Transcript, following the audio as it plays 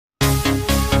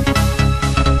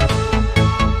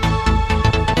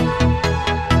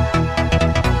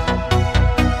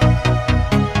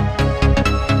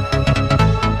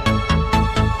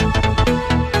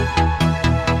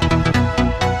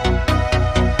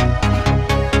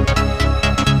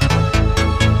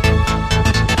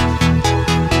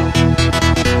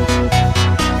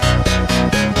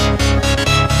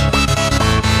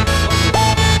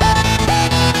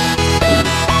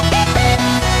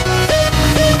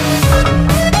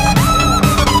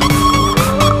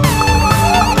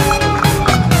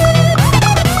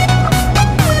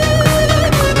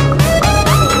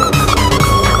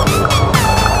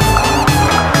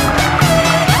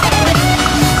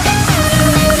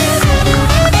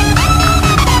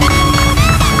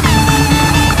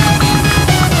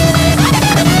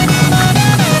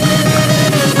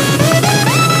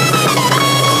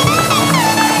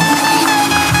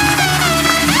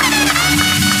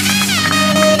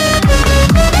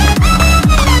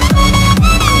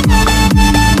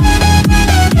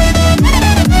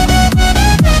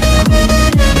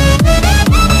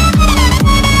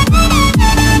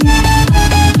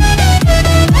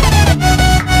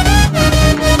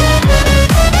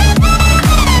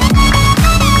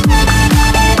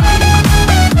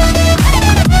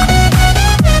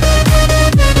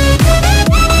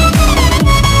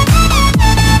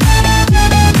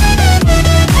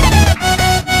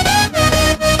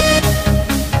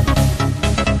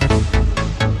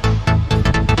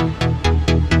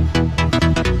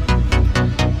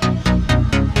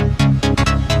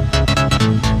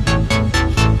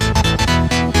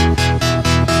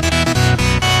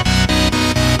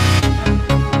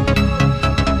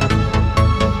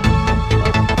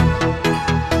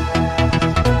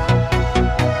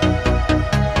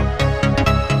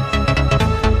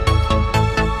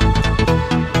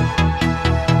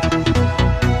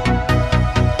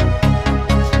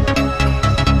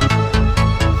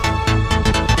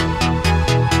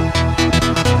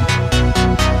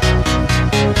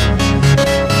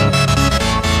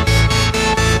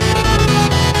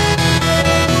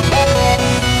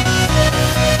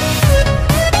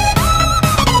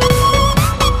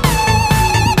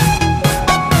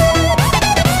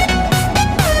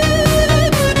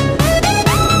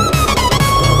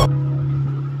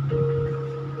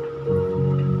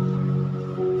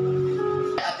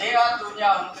Korea dunia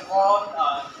untuk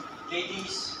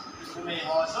ladies may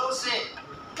also say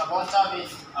kabon sabi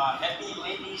happy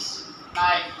ladies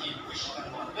night in wish and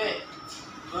one way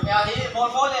dunia hi more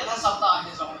le na sabta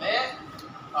ni song le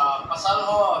pasal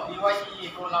ho BYE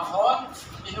ko lang hon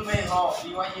inume ho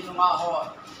BYE numa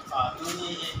ho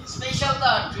duni special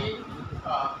ta dream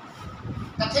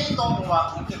kathei tong wa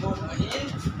kung ke do hin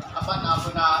apan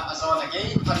apuna aso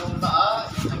lagi thalung ta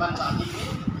teman ta ni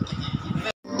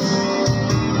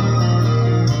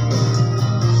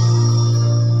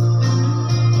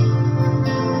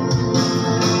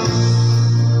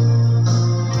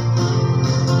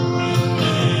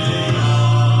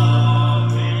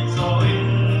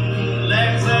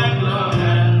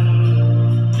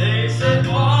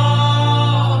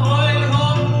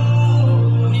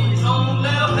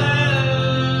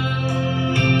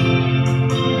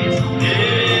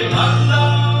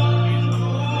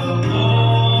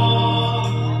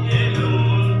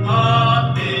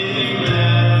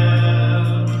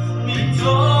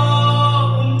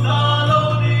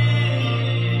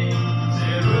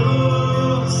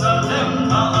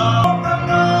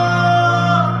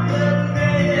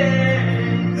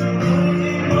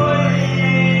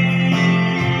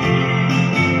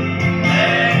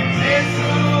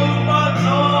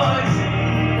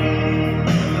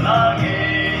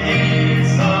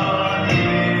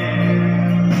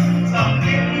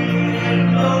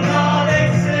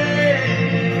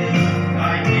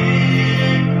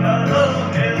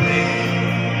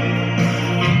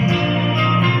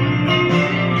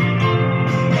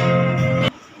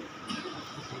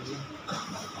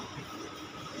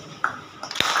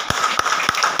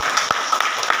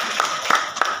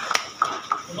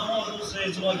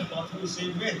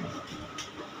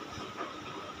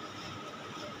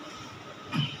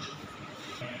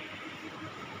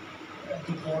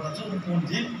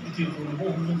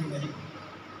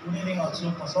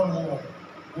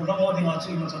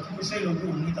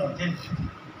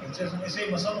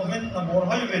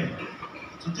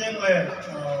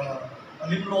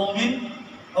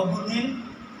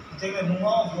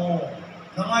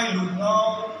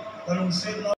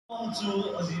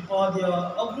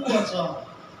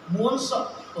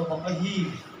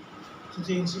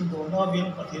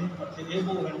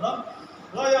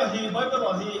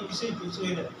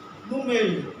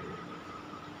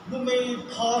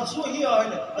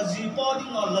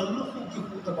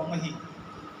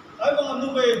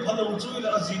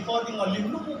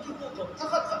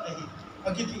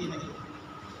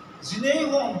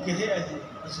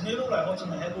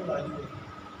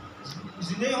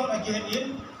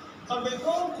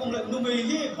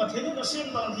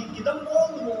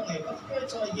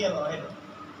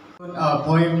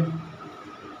poem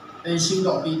ay sim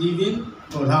dok pi divin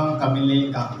orang kami le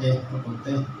kap de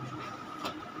kote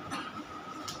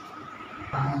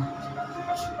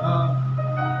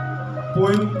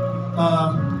poem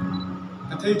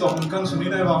kathei tong kan suni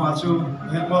dai ba ma chu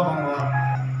hekma bang wa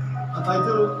a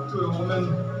title to a woman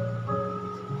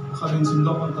khalin sim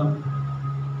dok antam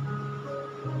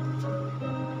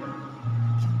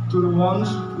to the ones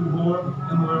who bore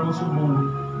and were also born,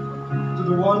 to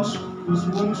the ones whose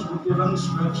wounds would even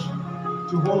stretch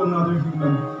to hold another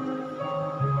human,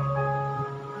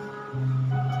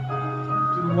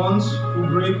 to the ones who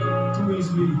break too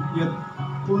easily yet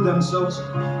pull themselves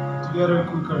together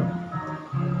quicker,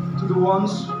 to the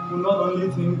ones who not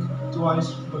only think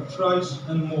twice but thrice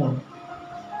and more,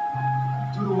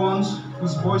 to the ones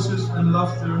whose voices and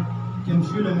laughter can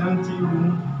fill an empty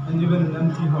room and even an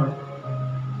empty heart,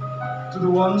 to the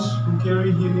ones who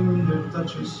carry healing in their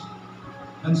touches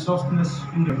and softness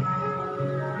in them.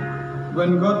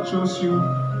 When God chose you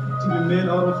to be made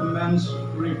out of a man's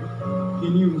rib, He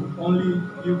knew only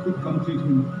you could complete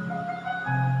Him.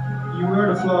 You were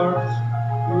the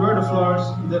flowers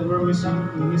that were missing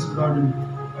in His garden.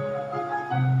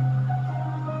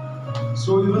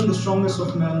 So even the strongest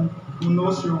of men who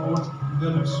knows your worth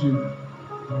values you.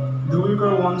 The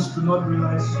weaker ones do not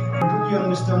realize, nor do we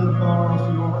understand the power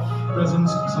of your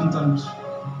presence sometimes.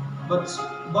 But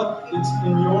it's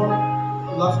in your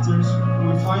laughters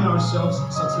we find ourselves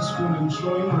successful in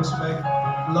showing respect,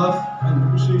 love, and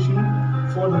appreciation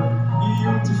for the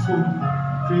beautiful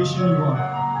creation you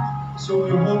are. So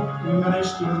we hope we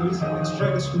manage to at least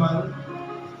extract a smile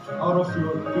out of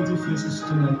your pretty faces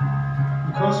tonight.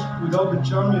 Because without the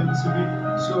charm you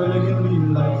exhibit so elegantly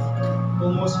in life,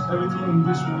 almost everything in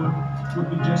this world would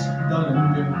be just dull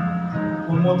and gray.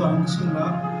 One more time,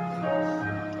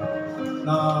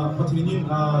 na patinin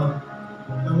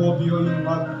ewo bio in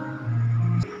what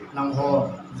nang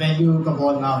ho value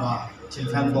kabon na ba chim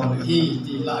fan ball hi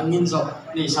thì là nghìn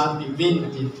dọc đi sang bị vin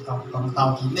thì cầm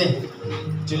tàu kín này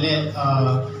cho nên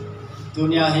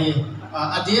dunia hi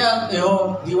adia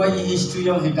eo BYE history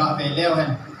yang higa về leo hen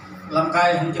làm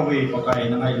cái không Kau ini pakai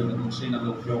nangai lu tu sih nak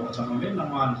lupa macam mana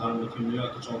naman sang lupa dia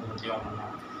tu coba dia mana.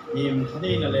 Nim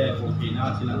tadi nale kopi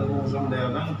na sila tu orang dia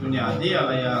nang dunia dia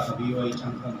lah ya BYE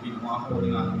cangkang di rumah aku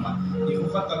dengan nama. Di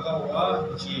bukan kau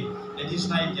si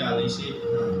ladies night ya lesi.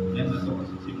 Yang tu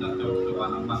kita tu tu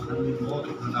nama kami buat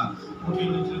tu mana.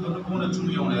 Mungkin itu tu pun ada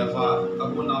curi yang lepas.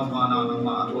 Aku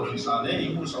nama aku misalnya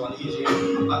ibu sawan isi.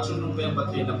 Acun lupa yang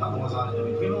berarti dapat masalah.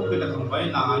 Kalau kita kembali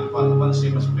nangai pan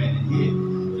sih masih pengen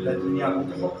Ila dunia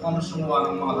ko kung semua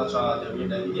ng mga tacha jadi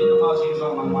dari dia nama singso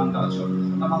ng mga tacha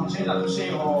namang sila tu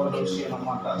seho do siya ng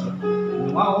mga tacha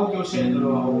mau ko siya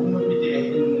do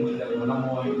umibite in dari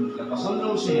mo in pasal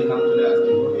do siya ng tula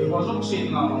e wasong siya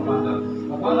ng mga mata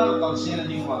wala ka siya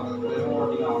ding mga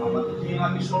ko ding mga mata tinga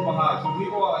biso mga kibi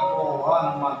ko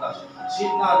ng mga tacha siya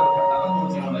na do ka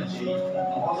nakatuti mo na siya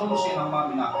wasong siya ng mga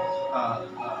mina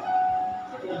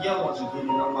iya wasong siya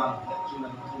ng mga sila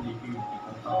ng lipi ko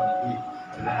tawag ni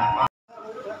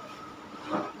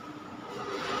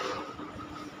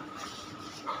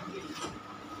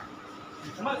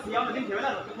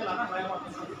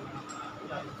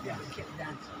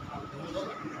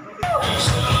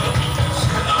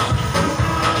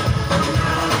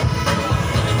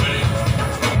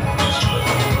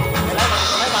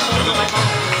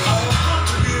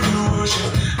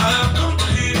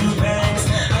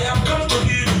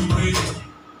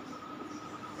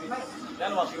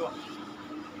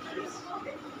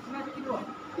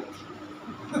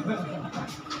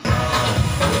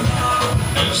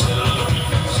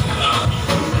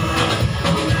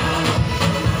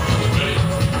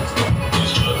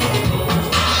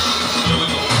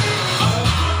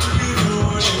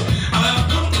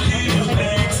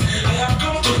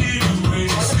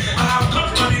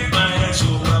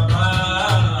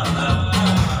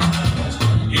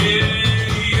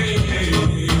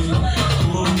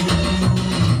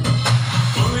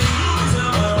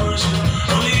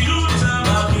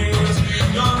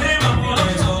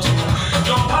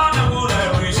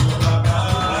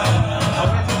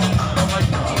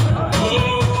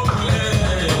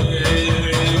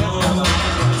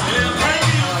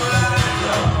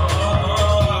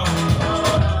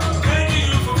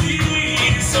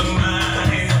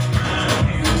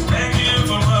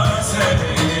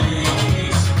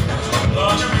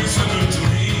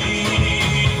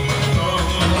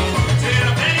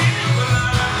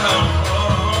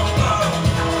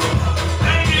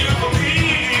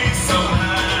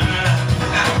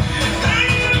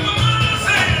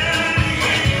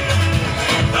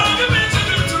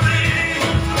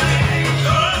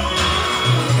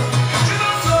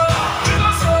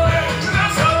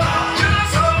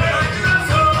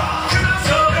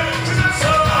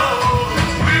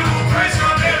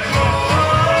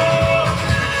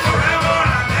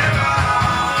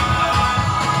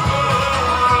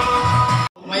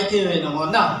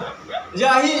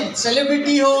Jahi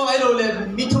celebrity ho ai lo le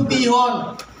mithupi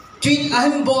hon tweet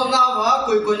ahim bol na wa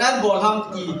koi nan bol ham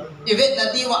ki event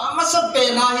na di wa amasap pe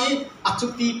na hi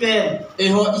achuti pe e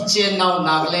ho ichen now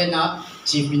nagle na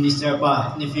chief minister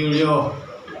pa ni furio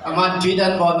aman tweet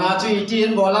an bol na chu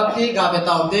ichen bol ap ti ga be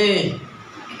taw de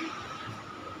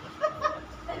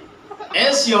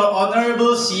as your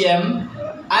honorable CM,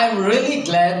 I'm really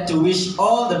glad to wish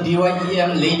all the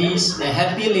BYEM ladies a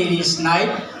happy ladies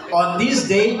night on this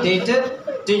day dated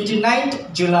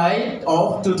 29th July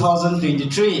of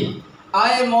 2023. I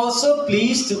am also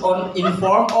pleased to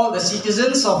inform all the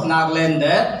citizens of Nagaland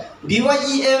that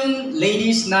BYEM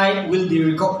Ladies Night will be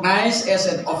recognized as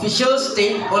an official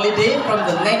state holiday from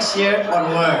the next year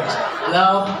onwards.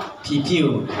 Love,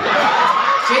 PPU.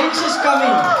 Change is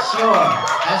coming, sure.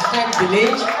 Hashtag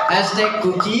village, hashtag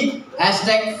cookie,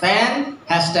 hashtag fan,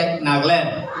 hashtag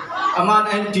Nagaland. Aman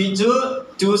and tweet to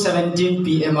 2:17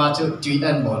 PM to tweet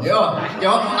and ball. Yo,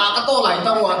 nakato lai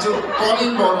tao to call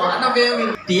in ball. Ano ba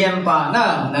PM pa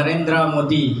na Narendra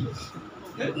Modi.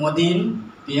 Modin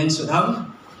PM Sudham.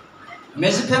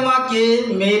 मेज़फ़ेमा के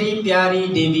मेरी प्यारी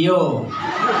देवियों,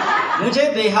 मुझे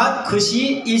बेहद खुशी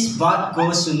इस बात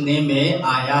को सुनने में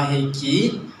आया है कि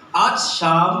आज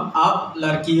शाम आप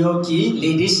लड़कियों की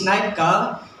लेडीज नाइट का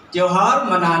त्योहार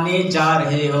मनाने जा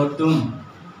रहे हो तुम।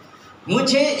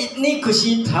 मुझे इतनी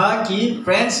खुशी था कि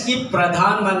फ्रांस की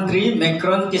प्रधानमंत्री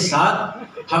मैक्रोन के साथ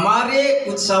हमारे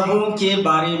उत्सवों के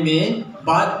बारे में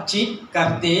बातचीत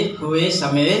करते हुए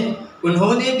समय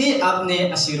उन्होंने भी अपने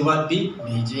आशीर्वाद भी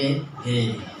भेजे हैं।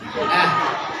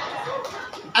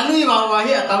 अनुई मामा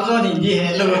ही तब जो हिंदी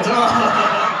है लोग जो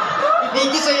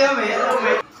Ini saya me.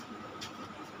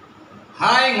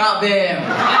 Hi Ngabem.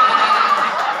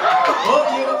 Hope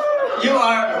you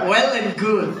are well and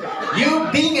good.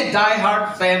 You being a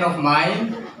die-hard fan of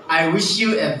mine, I wish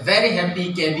you a very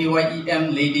happy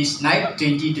KBYEM Ladies Night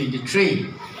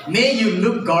 2023. May you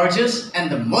look gorgeous and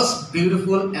the most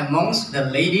beautiful amongst the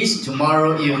ladies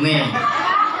tomorrow evening.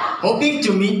 Hoping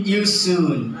to meet you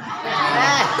soon.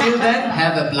 Till then,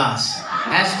 have a blast.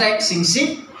 Hashtag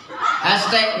Singsip,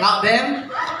 hashtag Ngabem,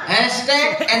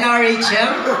 hashtag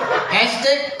NRHM,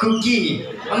 hashtag Cookie.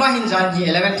 Ama hinjan hi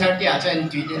 11:30 aja en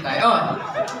tweet tayo.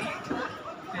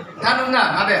 Tanong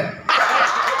na, Ngabem.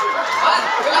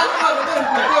 Kailan ka betul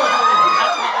betul.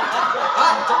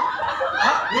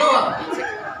 Belum.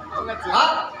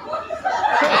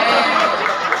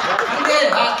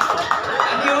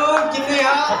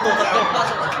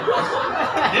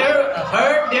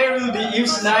 There will be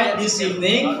Eve's night this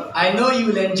evening. I know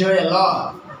you will enjoy a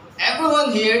lot.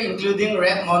 Everyone here, including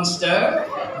Red Monster,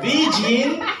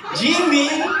 Vijin,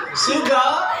 Jimin,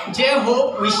 Suga,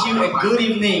 J-Hope, wish you a good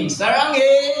evening.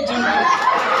 Saranghe,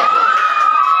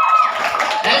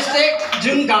 hashtag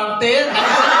Jungkangte.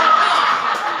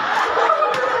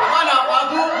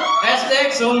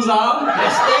 Hashtag Songzam,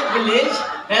 hashtag Village,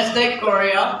 hashtag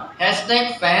Korea,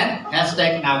 hashtag Fan,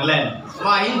 hashtag Nagaland.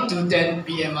 Mahin 2:10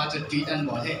 PM aja tweetan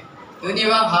boleh. Ini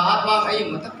bang hahat bang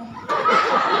ayo mata po.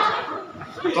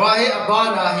 Tuahi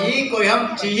abang ahi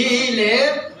koyam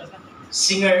cihile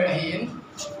singer ahin.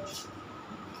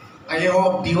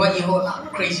 Ayo BYE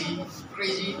crazy.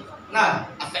 Nah,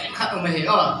 apa yang kat umahi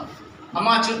oh.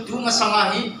 Ama tu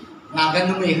masangahi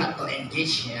nagan umahi kat to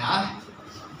engage ya.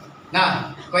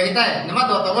 Nah, kau hitai, nama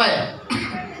tu apa ya?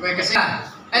 Kau kasih.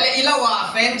 Ele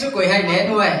ilawa fan tu kau hai net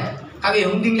tu eh. Kami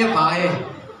hunding le pahe.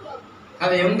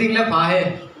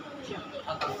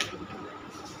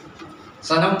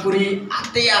 Sanampuri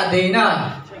ate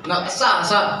na. Nak sa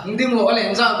hunding mo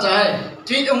olen sa cai.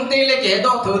 Tweet hunding le ke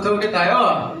do thu ke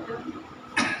tayo.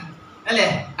 Ele,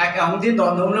 aga hunding do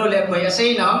nom lo le kau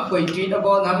asai nam kau tweet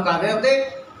about nam ka be.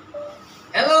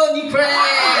 Hello Nipre.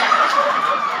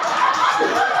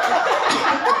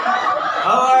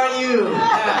 How are you?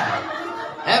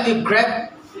 Have you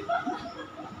grabbed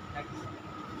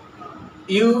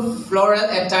you floral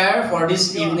attire for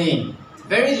this evening?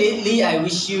 Very lately, I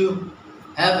wish you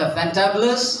have a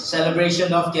fantabulous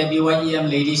celebration of KBYEM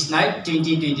Ladies Night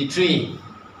 2023.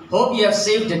 Hope you have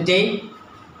saved the date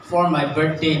for my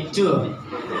birthday too.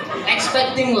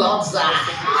 Expecting lots of.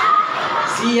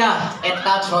 See ya at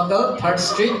Taj Hotel, 3rd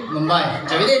Street, Mumbai.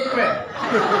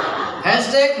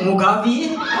 Hashtag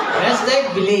Mugabe,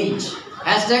 hashtag Village,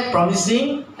 hashtag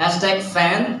Promising, hashtag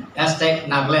Fan, hashtag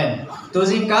Nagaland.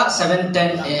 Tuzing ka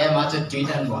 7:10 AM aja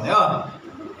tweetan boleh.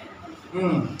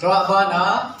 Coba apa na?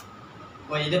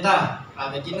 Woi deta,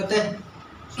 ada kini teh.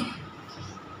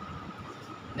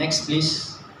 Next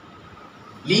please.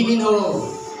 Lee Min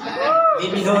Ho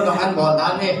dengan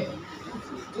bolan ni.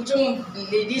 Tujuh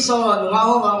ladies so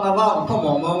ngaho bang apa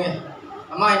ngomong ni.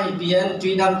 Amai ni bian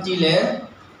tweetan cile.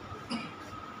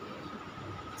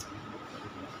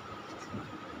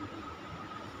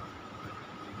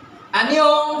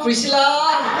 Annyeong, Priscilla.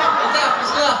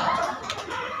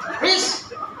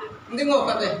 Pris, hindi mo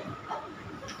kate.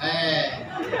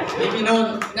 Maybe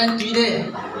no, nan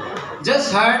tweet.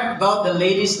 Just heard about the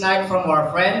ladies' night from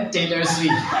our friend Taylor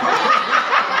Swift.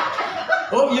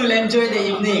 Hope you'll enjoy the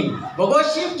evening. Bogo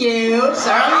shipkyu,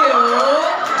 sarangyo.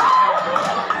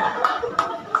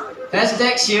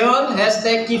 Hashtag Sion,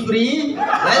 hashtag Kifri,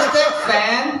 hashtag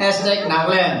Fan, hashtag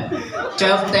Nagaland.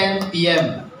 12:10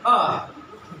 PM.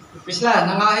 Bisla,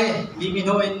 nangahe,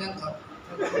 bibinoin ng to.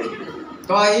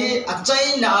 Tuahi,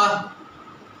 atsay na.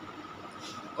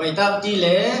 Kaya tap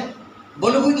tile,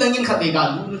 Bollywood lang yung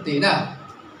kabigan, luti na.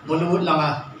 Bollywood lang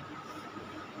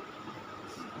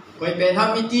Kaya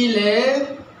penham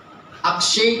itile,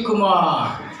 Akshay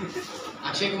Kumar.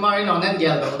 Akshay Kumar ino,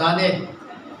 nandiyan daw, dani.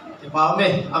 Diba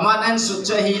me, amanan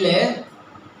sutsa hile.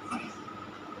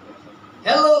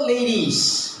 Hello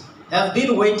ladies. Have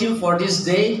been waiting for this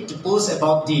day to post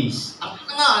about this.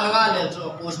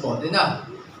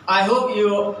 I hope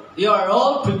you are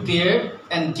all prepared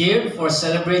and geared for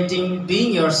celebrating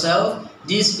being yourself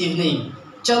this evening.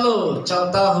 Chalo,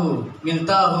 chalta hu,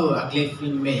 milta hu, agle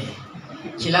film mein.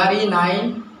 Khilari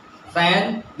 9,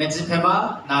 Fan,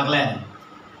 Medzipema, Nagaland.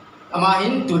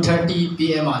 Amahin 2:30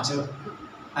 PM acho.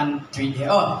 And tweet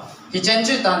here.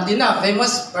 Hichenchu tantina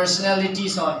famous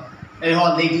personalities on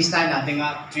ladies night natin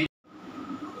tweet.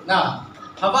 Nah,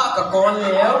 haba ka kon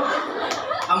leo,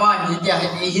 ama hindi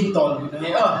hinton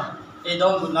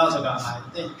don't put now sa gamay.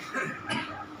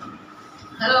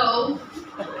 Hello.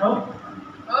 Hello?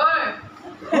 Oi.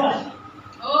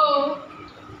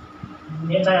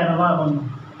 Dia saya nama pun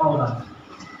Paula.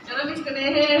 Jangan mix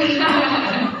kene.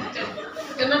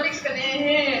 Jangan mix kene.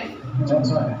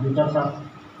 Jangan, kita tak.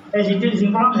 Jadi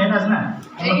simpang saya nak sana.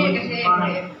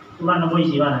 Tuan nak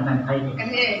boleh siapa nak kai ni.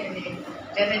 Kene.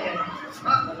 Jangan.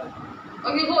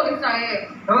 Okey, go di saya.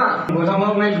 Apa? Boleh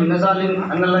mau main guna salin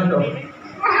anak lagi tu.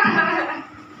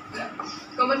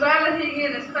 Como todas las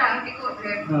siguientes están aquí con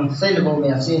Saya lebih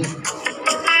biasa.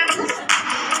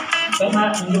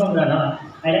 Karena ini pun berada.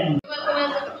 Ada.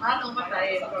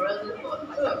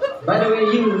 By the way,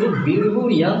 you look beautiful,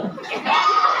 yeah.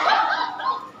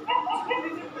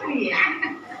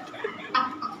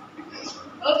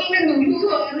 Oh, tu kan dulu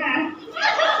na.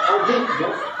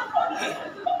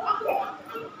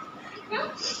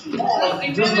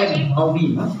 Just like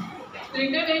hobby, huh?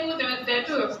 Tinggal ni mu tengah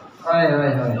tu. Hai.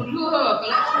 Dulu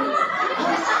kelas.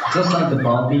 Just like the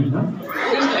Barbie, huh?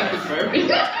 Just like the Barbie.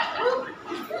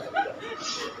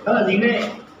 Kalau ini,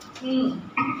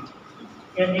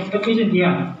 yang expectation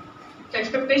dia.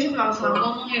 Expectation là sao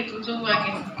ngomong itu cuma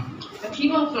lagi. Tapi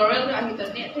mau floral tu ahli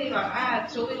ternet tu lah.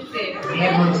 So itu.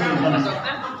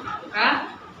 Hah?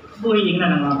 Boleh ingin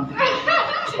nama.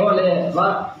 Boleh,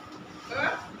 Pak.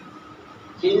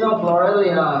 Kino floral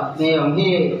ya, ni yang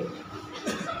ni.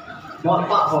 Mau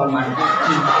Pak hormat.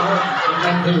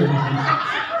 Nanti.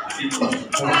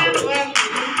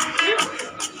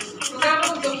 Bukan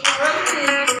untuk floral ni.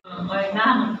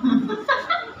 Mainan.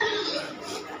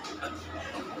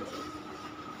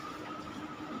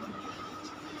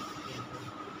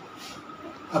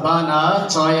 Abana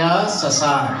Choya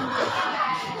Sasar.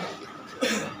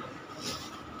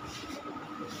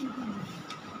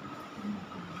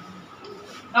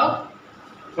 Tahu?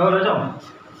 Kau dah tahu?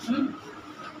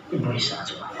 Ini boleh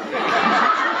saja.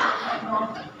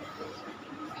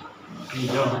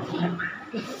 Iya.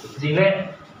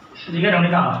 Jika dah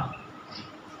ni tahu.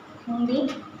 Hindi.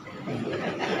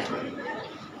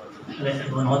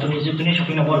 Bukan hotel ni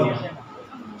shopping na boleh.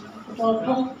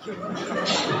 Opo.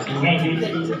 Ini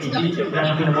dah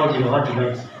shopping na boleh juga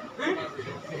juga.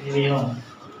 Ini yang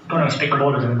kau nak expect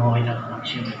boleh dengan orang itu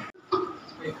macam.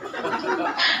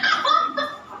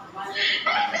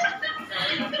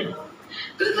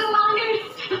 Terus lagi.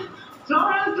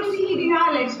 Floral tu sih dia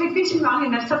ada expectation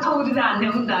lagi nak tahu dia ane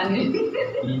unda ane.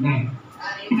 Ini.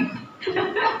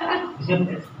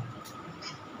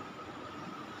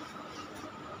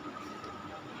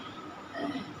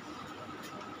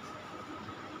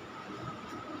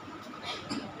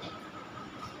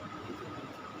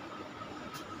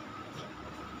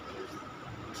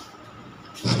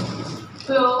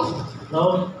 Hello.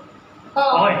 Hello.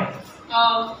 Oh. Oi.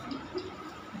 Oh.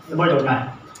 Boleh jawab tak?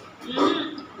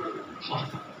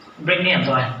 Break ni apa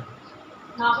tuan?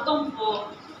 Nak ketemu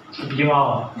po. Video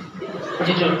awal.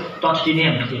 Jadi tu touch di ni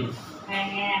apa sih?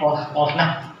 Off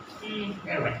na.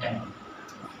 Right then.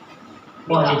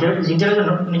 Wah, jadi tu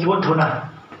ni buat tu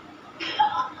na.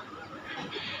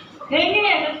 Ni,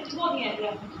 tu ni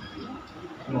ada.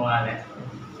 Mua này.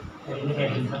 Ini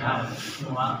kayak kita tahu.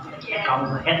 Mua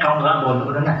account lah boleh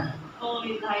tu na. Oh,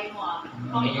 di Thai mo.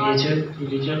 Ini je.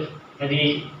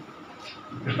 Jadi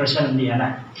refreshment dia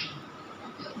na.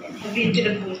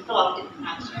 Video tu stop.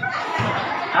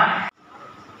 Hah?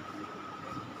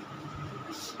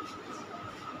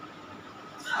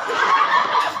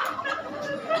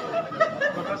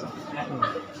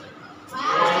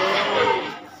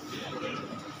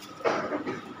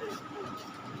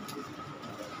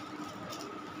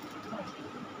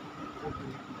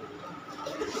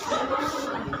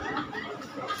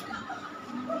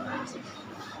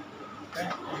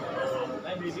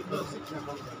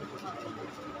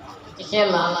 Cái khen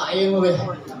là yêu người.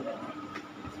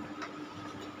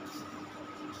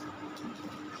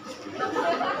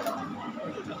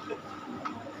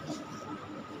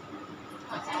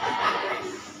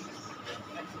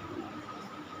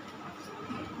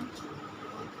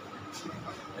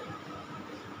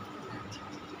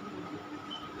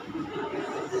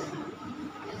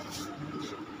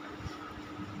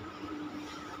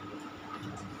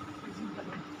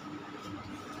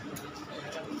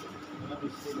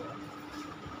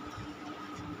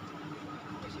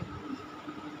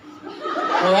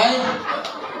 Rồi ấy.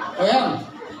 Rồi em.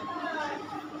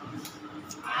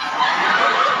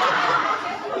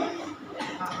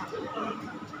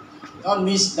 Don't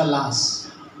miss the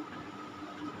last.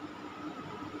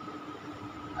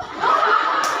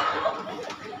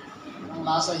 Ang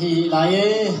last là hi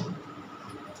lại.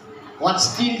 What's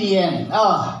still the end?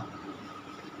 Oh.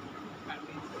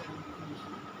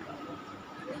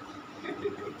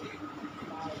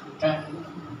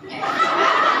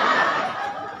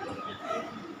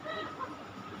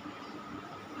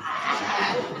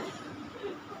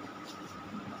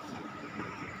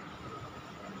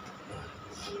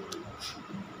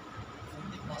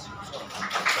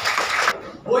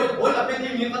 Ôi, ôi là bên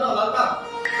team nhìn bắt đầu lắm cả.